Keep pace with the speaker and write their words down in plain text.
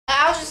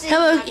was just saying.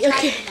 Hello.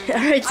 Okay. All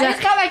right, I just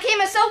Zach. got my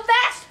camera so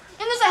fast,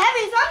 and there's a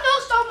heavy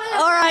thunderstorm in it.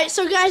 All right,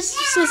 so guys,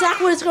 so Zach,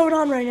 what is going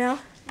on right now?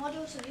 I'll do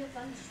a severe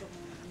thunderstorm.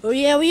 Oh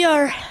yeah, we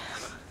are.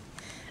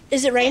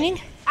 Is it raining?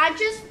 I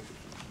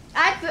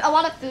had a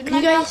lot of food in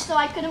my mouth, so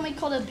I couldn't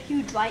record a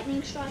huge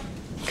lightning strike.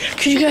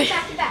 Could you guys?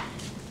 Back to back.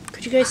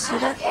 Could you guys see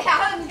that? Okay,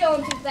 I'm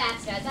going too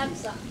fast, guys. I'm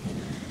sorry.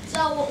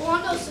 So we're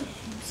on those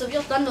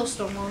severe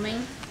thunderstorm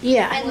warning.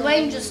 Yeah. And the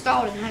rain just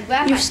started, and I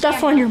grabbed You my have stuff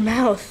camera. on your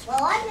mouth.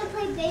 Well, I'm gonna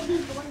play baby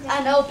boy.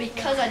 I know,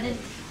 because I didn't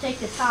take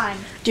the time.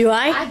 Do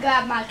I I?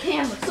 grabbed my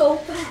camera so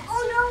fast.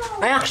 Oh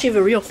no! I actually have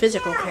a real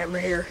physical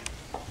camera here.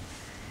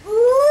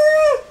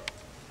 Ooh.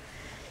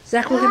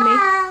 Zach, look at me.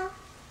 Hello?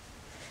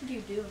 What are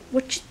you doing?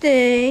 What you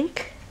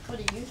think? What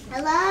are you doing?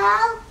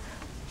 Hello?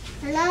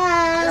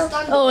 Hello? It's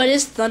thunder. Oh, it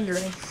is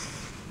thundering.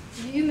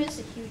 You missed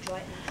a huge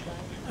lightning strike.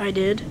 I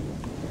did.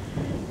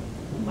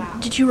 Wow.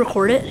 Did you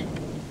record it?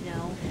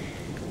 No.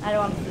 I don't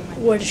want to feed my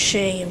What a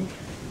shame.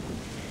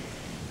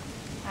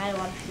 I don't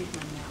want to feed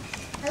my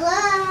mouth.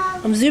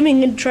 Hello? I'm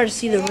zooming in to try to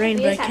see the rain,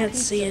 We but I just had can't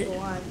pizza see it. for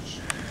lunch.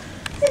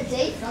 It's a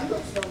day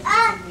thunderstorm for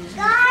some reason.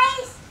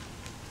 Guys?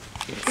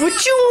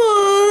 What you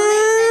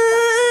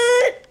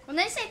want? When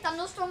they say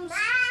thunderstorms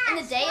in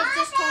the day, it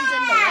just turns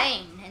into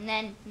rain. And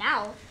then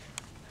now,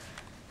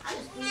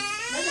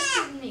 they're just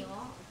putting me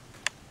off.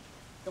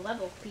 The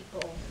level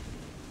people.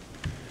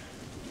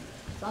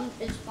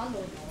 It's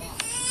thundering a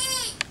lot.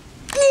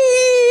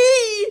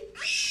 See?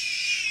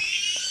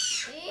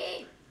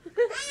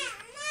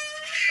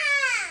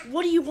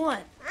 What do you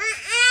want?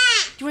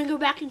 Do you want to go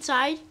back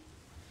inside?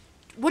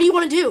 What do you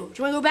want to do? Do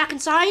you want to go back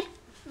inside?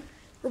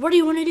 Or what do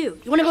you want to do?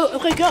 You want to go?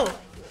 Okay, go.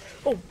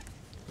 Oh,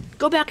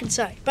 go back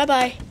inside.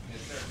 Bye-bye.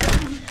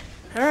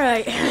 All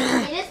right.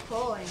 It is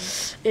pouring.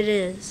 It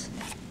is.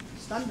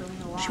 It's thundering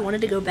a lot. She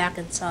wanted to go back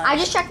inside. I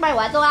just checked my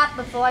weather app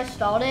before I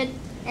started,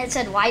 and it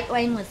said light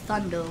rain with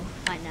thunder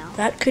right now.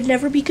 That could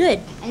never be good.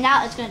 And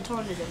now it's going to turn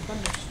into a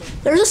thunderstorm.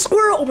 There's a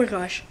squirrel. Oh my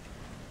gosh.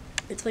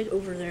 It's like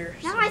over there.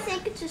 Now I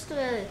think it's just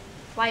a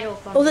white old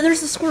thunder. Oh,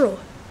 there's the squirrel.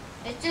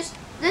 It's just,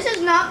 this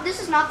is not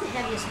the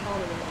heaviest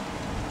part of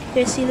it. You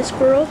guys see the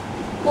squirrel?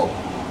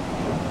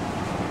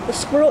 Oh, The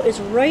squirrel is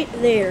right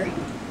there.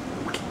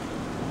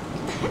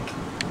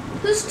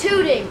 who's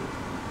tooting?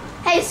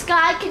 Hey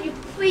Sky, can you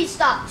please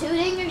stop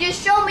tooting and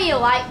just show me your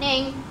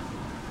lightning?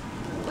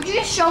 Would you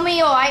just show me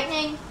your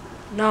lightning?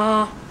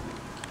 Nah.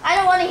 I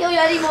don't want to hear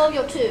any more of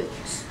your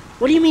toots.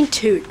 What do you mean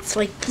toots?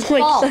 Like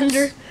False.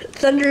 thunder?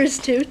 Thunder is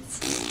toots?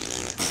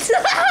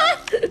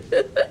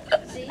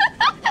 See?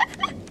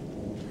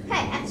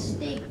 Hey, that's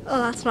Steve. Oh,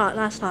 that's not.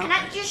 Can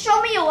I just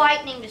show me your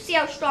lightning to see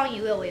how strong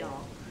you really are?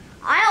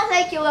 I don't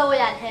think you're really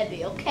that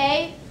heavy,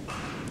 okay?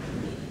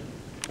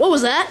 What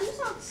was that? Who's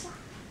outside?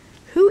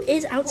 Who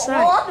is outside?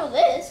 Well, I'll do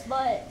this,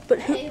 but But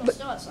hey, who? we're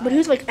still outside. But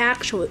who's like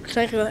actual? Can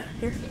I go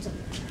here? It's a,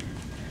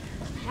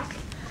 what the heck?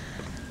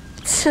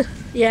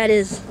 Yeah, it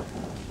is.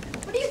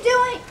 What are you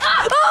doing?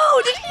 Ah!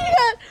 Oh, did you hear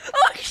that?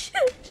 Oh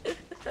shit!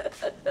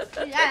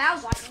 Yeah, that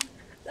was lightning.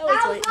 That was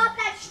That was like. not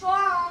that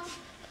strong.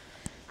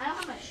 I don't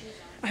have my shoes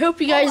on. I hope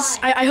you guys.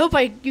 I hope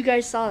you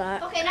guys saw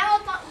that. Okay, now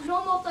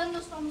normal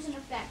thunderstorms in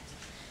effect.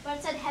 But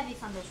it said heavy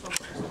thunderstorms.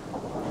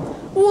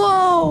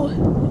 Whoa!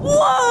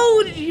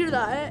 Whoa! Did you hear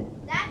that?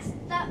 That's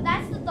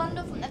the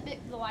thunder from the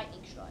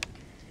lightning strike.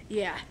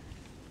 Yeah.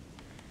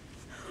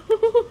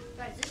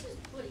 Guys, this is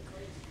pretty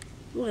crazy.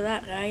 Look at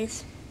that,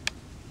 guys.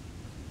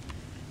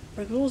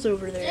 Our girl's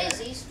over there.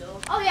 Today's Easter.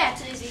 Oh yeah,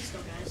 today's Easter,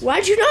 guys.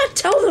 Why'd you not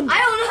tell them? I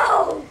don't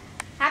know.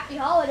 Happy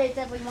holidays,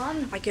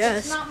 everyone. I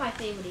guess. It's not my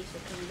favorite Easter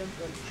because we don't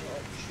go to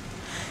church.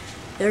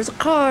 There's a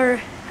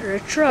car or a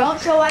truck.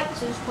 Don't show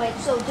license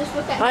plates, so just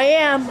look at I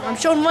am. I'm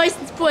showing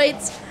license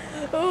plates.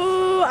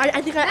 Oh,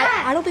 I think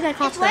I don't think I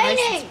caught It's the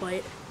license raining.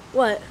 plate.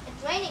 What?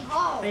 It's raining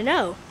hard. I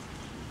know.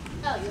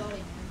 No, you already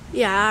know.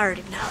 Yeah, I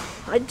already know.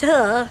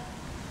 Duh.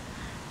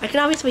 I can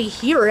obviously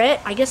hear it.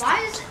 I guess.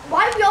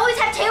 Why do we always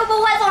have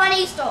terrible weather on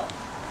Easter?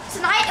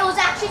 Tonight it was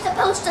actually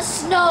supposed to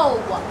snow.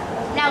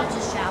 Now it's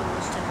just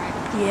showers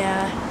tonight.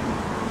 Yeah.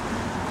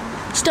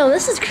 Still,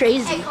 this is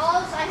crazy. Hey,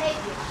 Carlos, I hate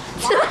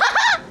you.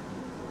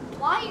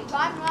 Why are you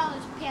driving around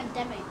this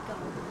pandemic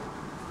going?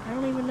 I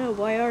don't even know.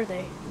 Why are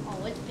they?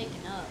 Oh, it's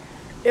picking up.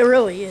 It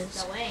really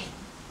is. The rain.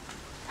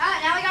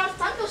 Alright, now we got a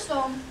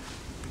thunderstorm.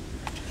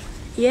 I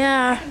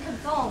Yeah. can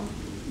confirm.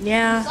 We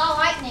Yeah. saw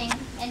lightning,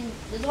 and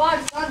there's a lot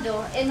of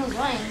thunder, and there's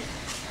rain.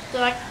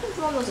 So I can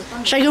confirm there's a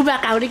thunder. Should I go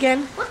back out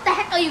again? What the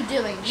heck are you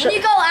doing? When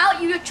you go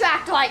out, you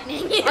attract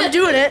lightning. I'm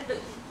doing it.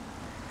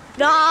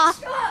 Nah.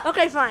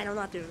 Okay, fine. I'm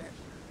not doing it.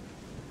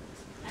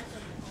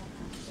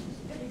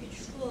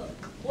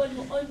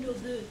 Under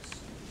this.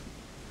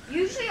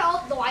 Usually,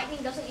 the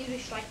lightning doesn't usually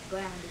strike the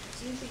ground.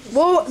 It's usually just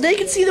Well, they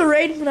can see the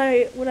rain when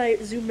I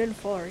zoom in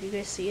far. Do you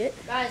guys see it?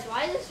 Guys,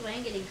 why is this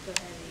rain getting so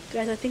heavy?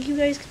 Guys, I think you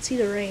guys can see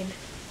the rain.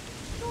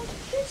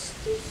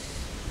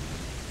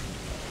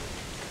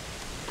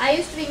 I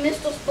used to be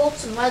Mr.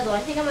 Sports and Weather. I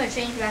think I'm gonna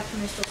change back to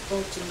Mr.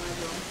 Sports and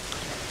Weather.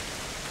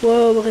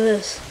 Whoa, look at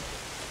this.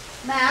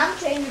 Man, I'm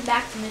changing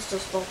back to Mr.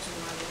 Sports and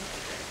Weather.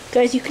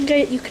 Guys, you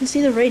can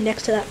see the rain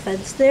next to that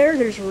fence there.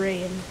 There's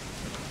rain.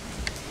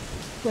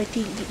 Like,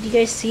 do you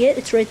guys see it?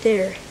 It's right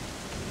there.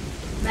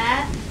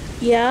 Matt,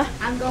 Yeah?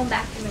 I'm going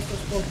back to Mr.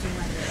 Sporting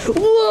right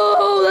now.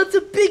 Whoa, that's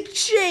a big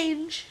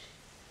change.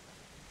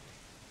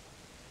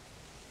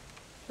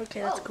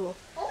 Okay, that's cool.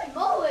 Holy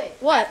moly.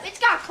 What? It's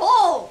got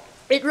cold.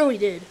 It really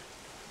did.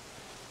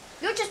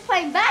 You're just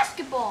playing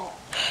basketball.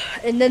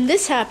 And then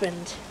this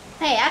happened.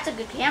 Hey, that's a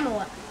good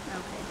camera.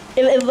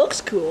 Okay. It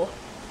looks cool.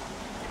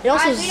 It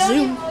also Guys, we don't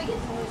even zoomed. really get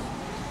voice.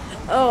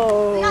 We got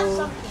Oh.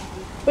 some candy.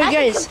 Wait, I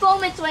guys. can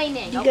confirm it's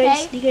raining, Do you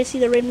okay? guys see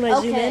the rain when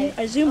I zoom in?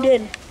 I zoomed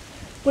in.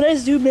 When I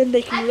zoom in,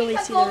 they can really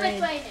see the I can confirm rain.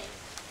 it's raining.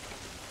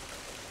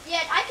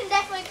 Yeah, I can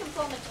definitely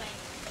confirm it's raining.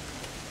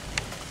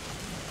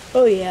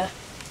 Oh yeah.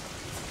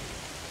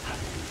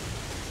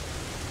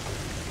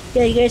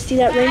 Yeah, you guys see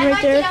that rain I right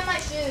might there? get on my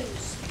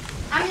shoes.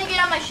 I'm gonna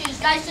get on my shoes.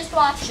 Guys, just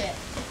watch it.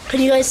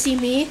 Can you guys see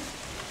me?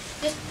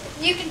 Just,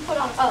 you can put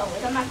on, oh, I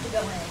don't have to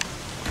go in.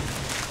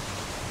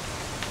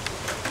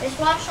 Just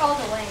watch all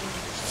the way.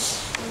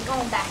 I'm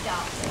going back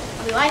out.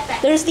 I'll be right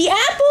back. There's the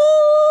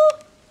apple!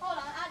 Hold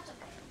on, that's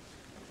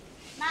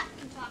okay. Matt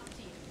can talk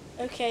to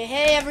you. Okay,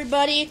 hey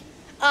everybody.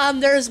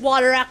 There's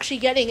water actually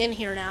getting in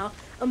here now.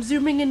 I'm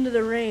zooming into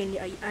the rain.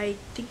 I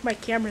think my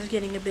camera's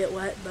getting a bit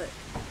wet, but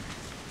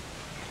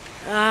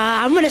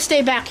I'm gonna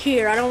stay back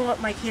here. I don't want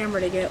my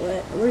camera to get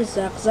wet. Where's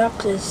Zach?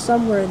 Zach is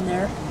somewhere in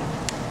there.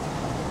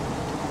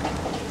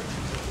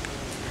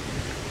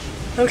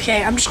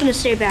 Okay, I'm just gonna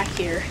stay back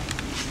here.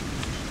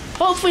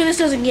 Hopefully this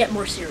doesn't get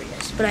more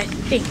serious, but I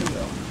think it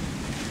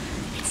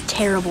will. It's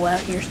terrible out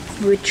here,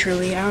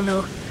 literally. I don't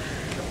know.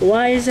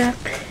 Why, Zach?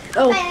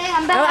 Oh, Hey,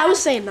 I'm back. I was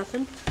saying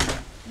nothing.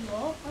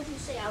 No? What did you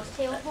say? I was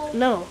terrible?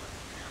 No.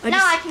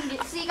 Now I can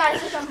get, see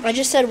guys, look on I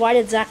just said, why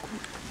did Zach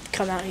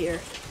come out here?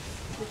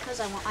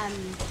 because I'm,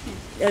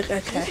 Okay.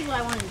 this is what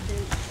I wanted to do.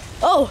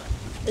 Oh,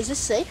 is this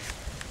safe?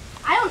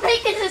 I don't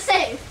think it's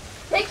safe.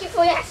 Thank you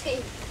for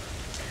asking.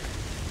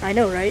 I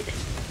know, right?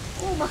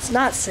 Oh my. It's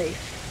not safe.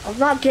 I'm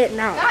not getting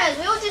out. Guys,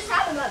 we were just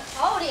having a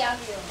party out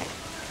here.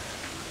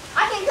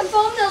 I can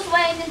confirm those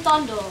rain and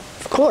thunder.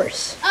 Of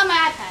course. On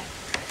my iPad.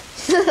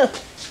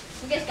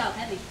 I guess got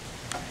heavy.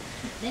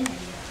 Then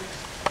heavy.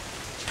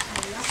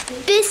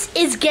 This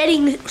is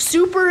getting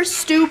super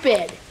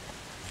stupid.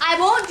 I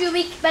warned you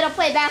we better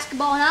play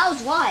basketball, and I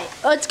was right.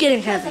 Oh, it's getting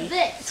Because heavy. of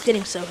this. It's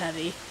getting so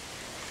heavy.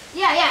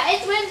 Yeah,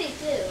 it's windy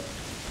too.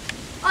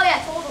 Oh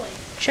yeah, totally.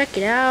 Check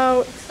it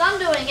out. It's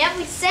thundering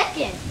every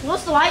second.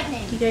 What's the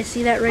lightning? Do you guys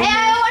see that right Hey,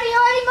 I now? already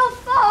heard no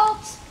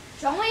faults.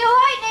 Show me your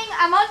lightning.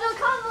 I'm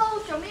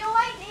undercover. Show me your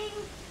lightning.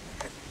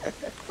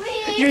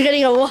 Please. You're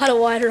getting a lot of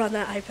water on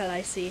that iPad,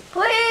 I see.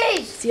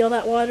 Please. See all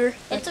that water?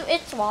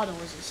 It's water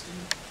resistant.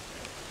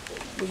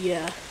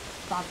 Yeah.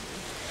 Probably.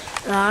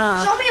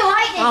 Ah. Show me your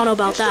lightning. I don't know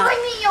about You're that.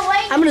 showing me your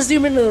lightning. I'm gonna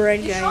zoom into the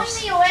rain, You're showing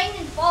guys. me your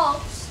lightning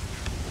faults.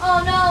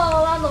 Oh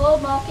no, on the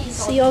road markings.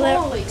 See all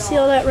that? See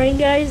all that rain,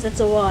 guys? That's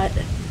a lot.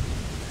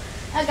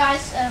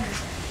 Guys,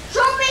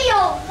 show me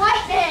your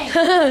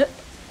lightning.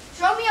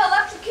 Show me your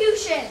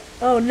electrocution.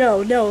 Oh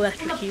no, no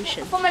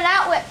electrocution. From an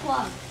outlet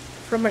plug.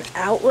 From an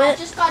I outlet?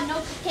 just got a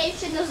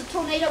notification there's a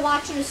tornado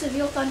watching a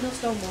severe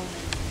thunderstorm warning.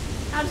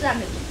 How does that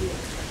make you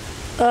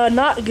feel?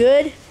 Not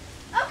good.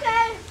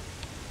 Okay.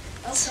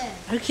 Okay.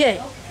 Okay.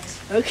 Okay.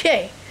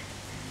 Okay.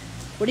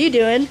 What are you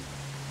doing?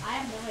 I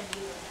have no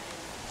idea.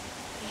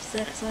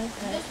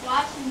 I'm just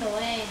watching the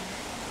rain.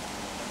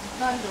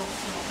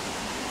 Thunderstorm.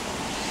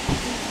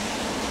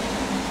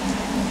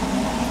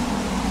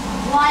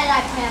 Why did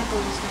I plan for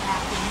this to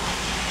happen?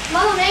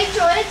 Mother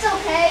Nature, it's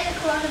okay. The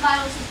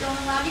coronavirus is going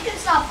around. You can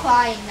stop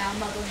crying now,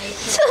 Mother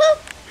Nature.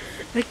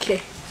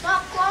 Okay.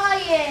 Stop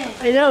crying.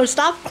 I know.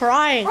 Stop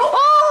crying.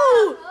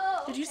 Oh!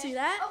 Oh! Did you Okay. see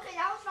that? Okay,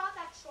 that was not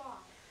that strong.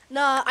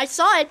 No, I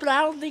saw it, but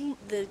I don't think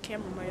the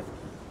camera might have.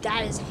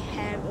 That is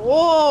heavy.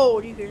 Whoa!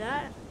 Do you hear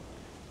that?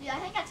 Yeah, I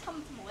think that's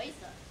coming from Oasis.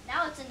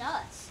 Now it's in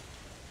us.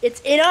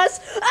 It's in us.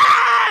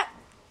 Ah!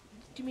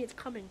 Do you mean it's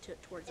coming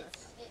towards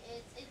us?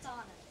 It's on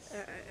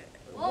us.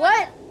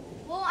 What?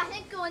 Well, I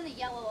think go in the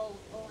yellow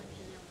orange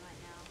zone right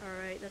now. All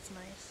right, that's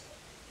nice.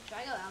 Should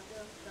I go out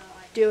there?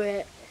 Do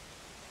it.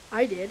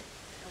 I did.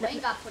 The rain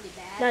got pretty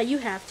bad. Now you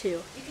have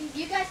to.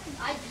 You guys can.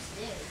 I just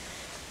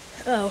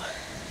did. Oh.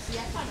 See,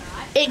 that's not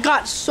right. It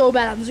got so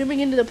bad. I'm zooming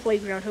into the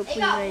playground. It Hopefully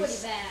got you pretty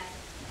guys. bad.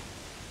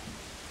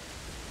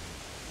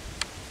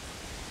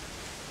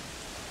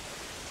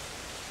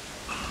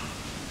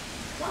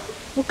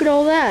 Look at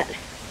all that.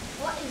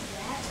 What is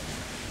that?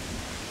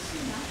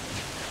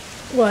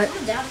 What? What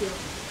did that feel?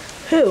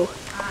 Who?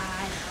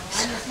 I know.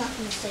 I'm just not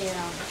going to say it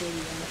on the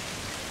video.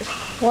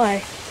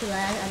 Why?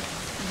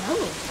 No.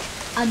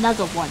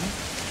 Another one.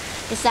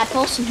 It's that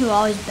person who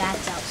always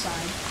bats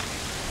outside.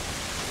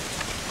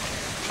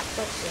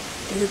 Let's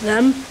see. Is it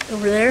them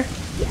over there?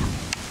 Yeah.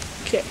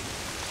 Okay.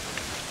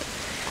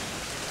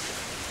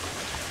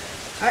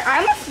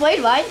 I'm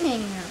afraid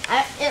lightning.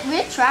 We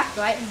attract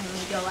lightning when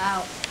we go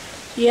out.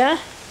 Yeah?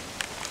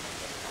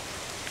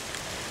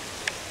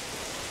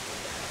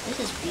 This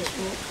is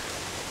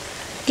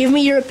peaceful. Give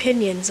me your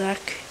opinion, Zach.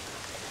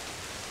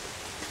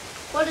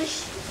 What is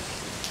she?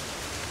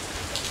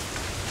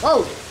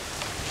 Whoa.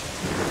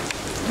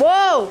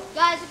 Whoa!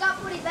 Guys, it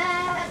got pretty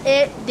bad.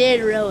 It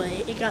did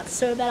really. It got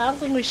so bad. I don't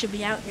think we should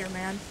be out here,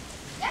 man.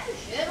 Yeah, we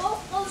should.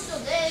 We'll still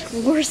this.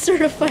 We're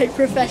certified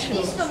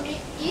professionals.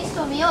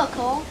 Easter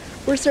miracle.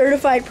 We're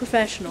certified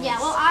professionals. Yeah,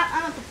 well,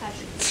 I'm a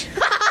professional.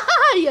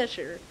 Yeah,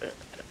 sure.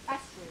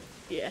 That's true.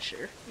 Yeah,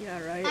 sure. Yeah,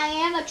 right. I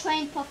am a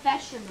trained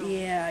professional.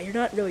 Yeah, you're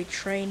not really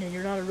trained and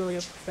you're not really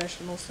a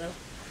professional, so.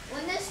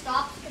 When this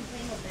stops, we can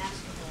play more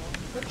basketball,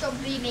 which will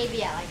be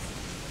maybe at like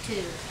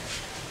 2.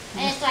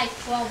 And it's like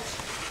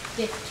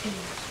 12:15.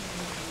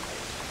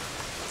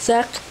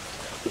 Zach,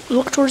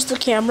 look towards the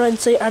camera and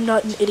say, I'm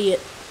not an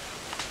idiot.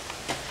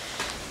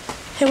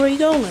 Hey, where are you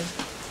going?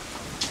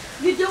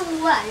 You're doing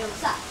what?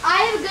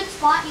 I have a good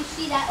spot. You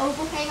see that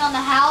overhang on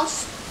the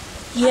house?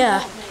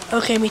 Yeah.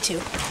 Okay, me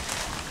too.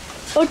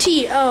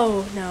 OT.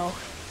 Oh, no.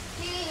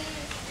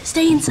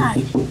 Stay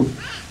inside.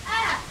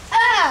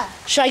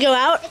 Should I go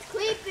out? It's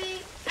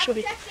creepy. Should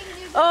we? I'm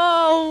protecting you.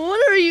 Oh, what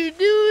are you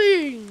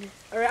doing?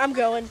 All right, I'm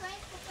going.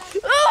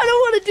 Oh, I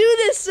don't want to do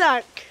this,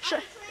 Zach.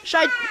 Should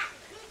I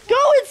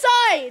go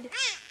inside?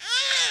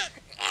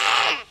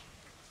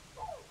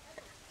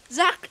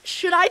 Zach,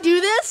 should I do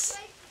this?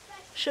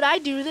 Should I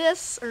do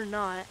this or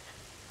not?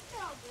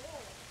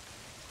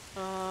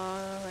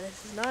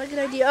 This is not a good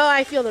idea. Oh,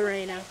 I feel the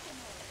rain now.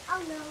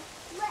 Oh no.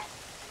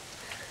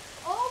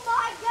 Oh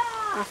my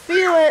God. I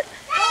feel it.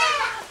 Oh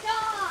my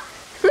God.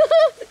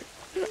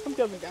 I'm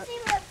coming down. Is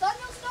it a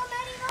thunderstorm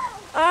anymore?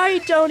 I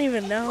don't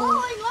even know. Oh,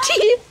 what?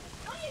 T,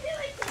 What are you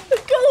doing?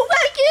 go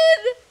back in.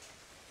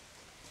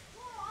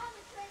 Whoa, I'm a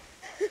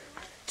trained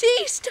T,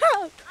 stop.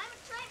 I'm a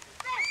trained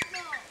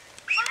professional.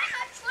 I'm a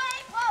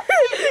trained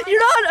professional. You're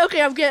not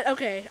okay.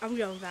 I'm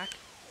going back.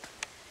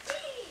 What are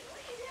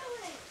you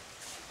doing?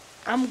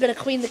 I'm gonna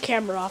clean the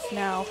camera off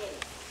now.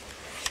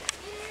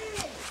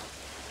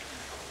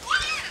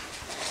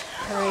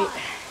 All right.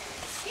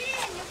 Get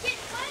in, you're getting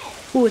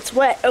wet. Ooh, it's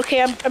wet. Okay,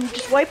 I'm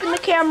just wiping the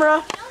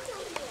camera.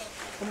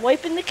 I'm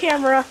wiping the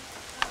camera.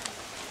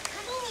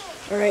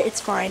 All right, it's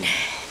fine.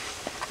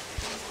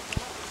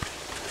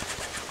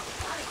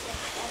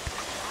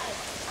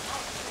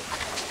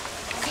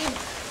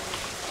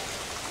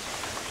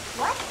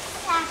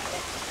 What's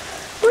happening?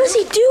 What is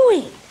he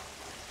doing?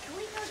 Can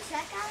we go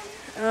check on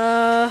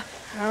him?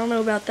 I don't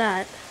know about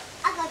that.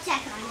 I'll go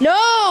check on him.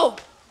 No!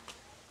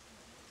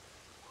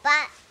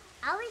 But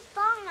I'll be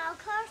fine. I'll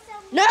call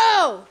someone.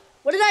 No!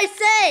 What did I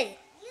say?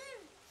 You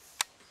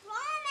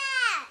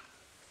promise.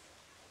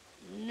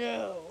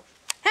 No.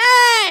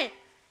 Hey!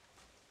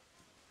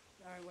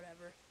 Alright,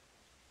 whatever.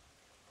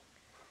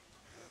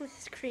 This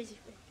is crazy.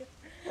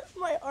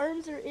 My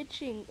arms are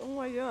itching. Oh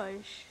my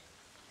gosh.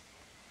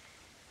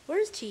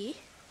 Where's T?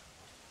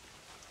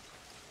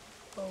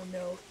 Oh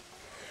no.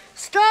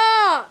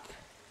 Stop!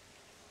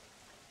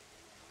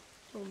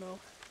 Oh no.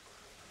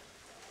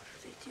 What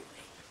are they doing?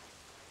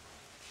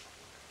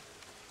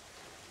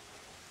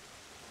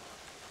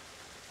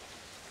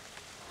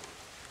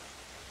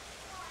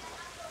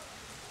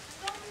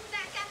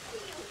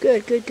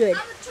 Good, good, good.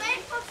 I'm a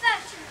trained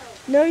professional.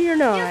 No, you're Here's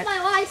not. my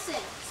license.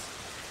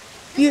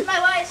 This You- is my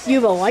license. You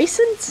have a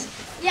license?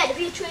 Yeah, to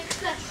be a trained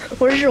professional.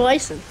 Where's your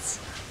license?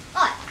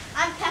 What?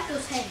 I'm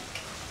Pecco's Hank.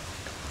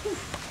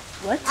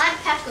 What? I'm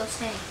Pecco's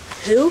Hank.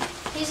 Who?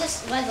 He's a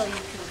weather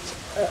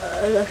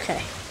YouTuber.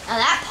 Okay. Now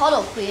that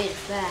puddle created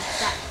fast.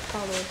 That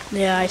puddle.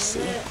 Yeah, I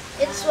see.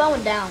 It's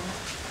slowing down.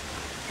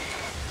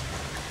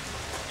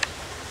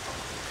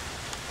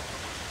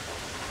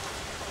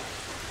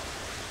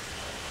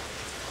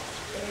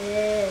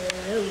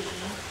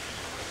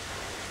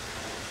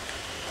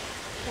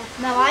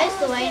 Now why is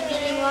the rain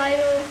getting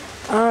lighter?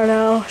 I don't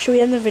know. Should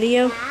we end the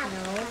video? No.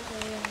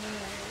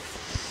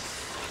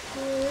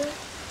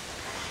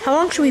 How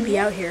long should we be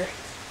out here?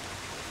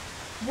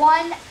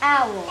 1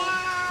 hour.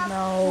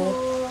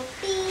 No.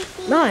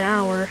 Not an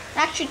hour.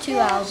 Actually 2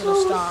 hours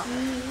it'll stop.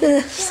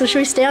 So should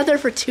we stay out there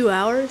for 2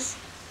 hours?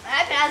 My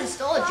iPad has a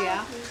storage,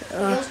 yeah.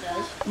 Yours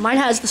does. Mine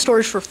has the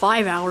storage for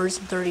 5 hours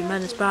and 30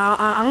 minutes, but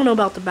I don't know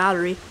about the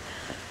battery.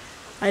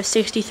 I have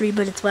 63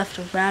 minutes left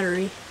of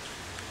battery.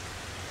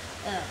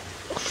 Oh.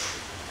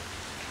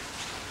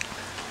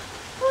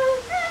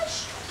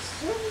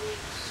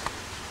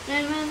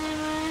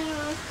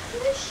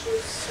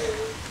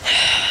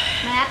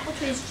 My apple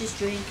tree's just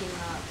drinking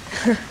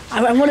up.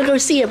 I want to go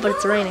see it, but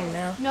it's raining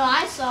now. No,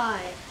 I saw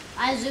it.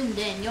 I zoomed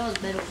in. Yours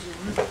better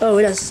zoom. Oh,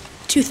 it has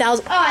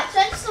 2,000. Alright,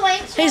 since the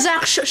rain's Hey,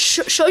 Zach,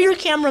 show your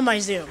camera my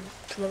zoom.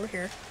 Come over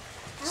here.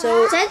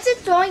 So, since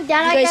it's going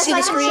down, you I guys guess see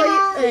I the can screen?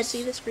 show you.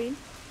 See the screen?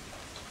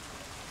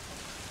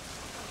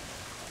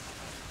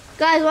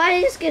 Guys, why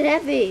did this get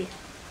heavy?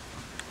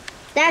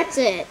 That's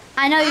it.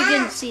 I know you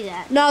didn't see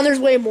that. No, there's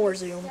way more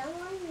zoom.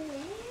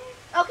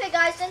 Okay,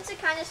 guys, since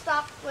it kind of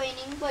stopped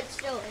raining, but it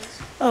still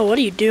is. Oh, what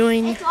are you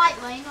doing? It's light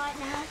rain right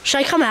now. Should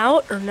I come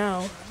out or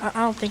no? I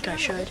don't think I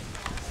should.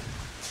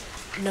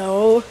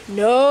 No,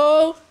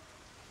 no.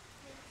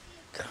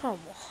 Come on,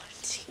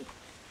 T.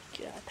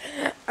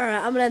 God. All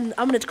right, I'm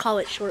gonna call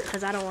it short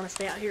because I don't want to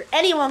stay out here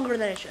any longer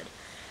than I should.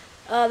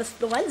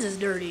 The lens is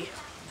dirty.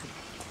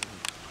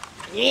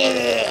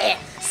 Yeah.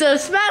 So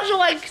smash a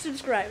like,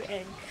 subscribe,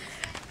 and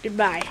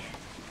goodbye.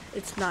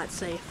 It's not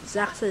safe.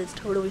 Zach said it's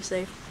totally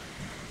safe.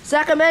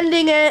 Zach, I'm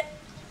ending it.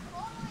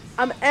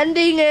 I'm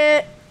ending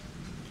it.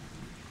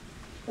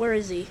 Where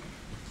is he?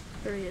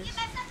 There he is.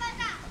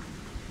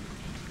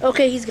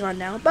 Okay, he's gone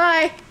now.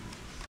 Bye.